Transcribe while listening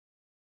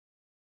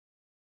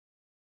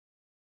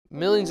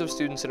Millions of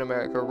students in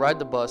America ride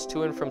the bus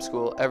to and from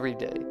school every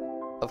day.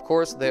 Of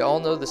course, they all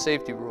know the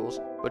safety rules,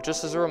 but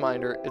just as a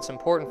reminder, it's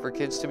important for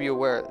kids to be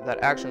aware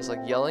that actions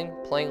like yelling,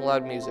 playing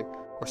loud music,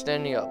 or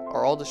standing up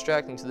are all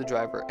distracting to the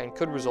driver and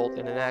could result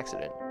in an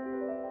accident.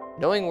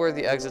 Knowing where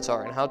the exits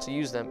are and how to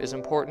use them is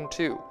important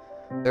too.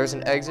 There's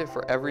an exit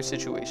for every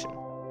situation.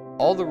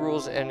 All the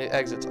rules and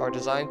exits are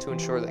designed to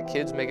ensure that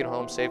kids make it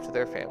home safe to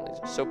their families,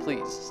 so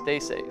please, stay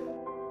safe.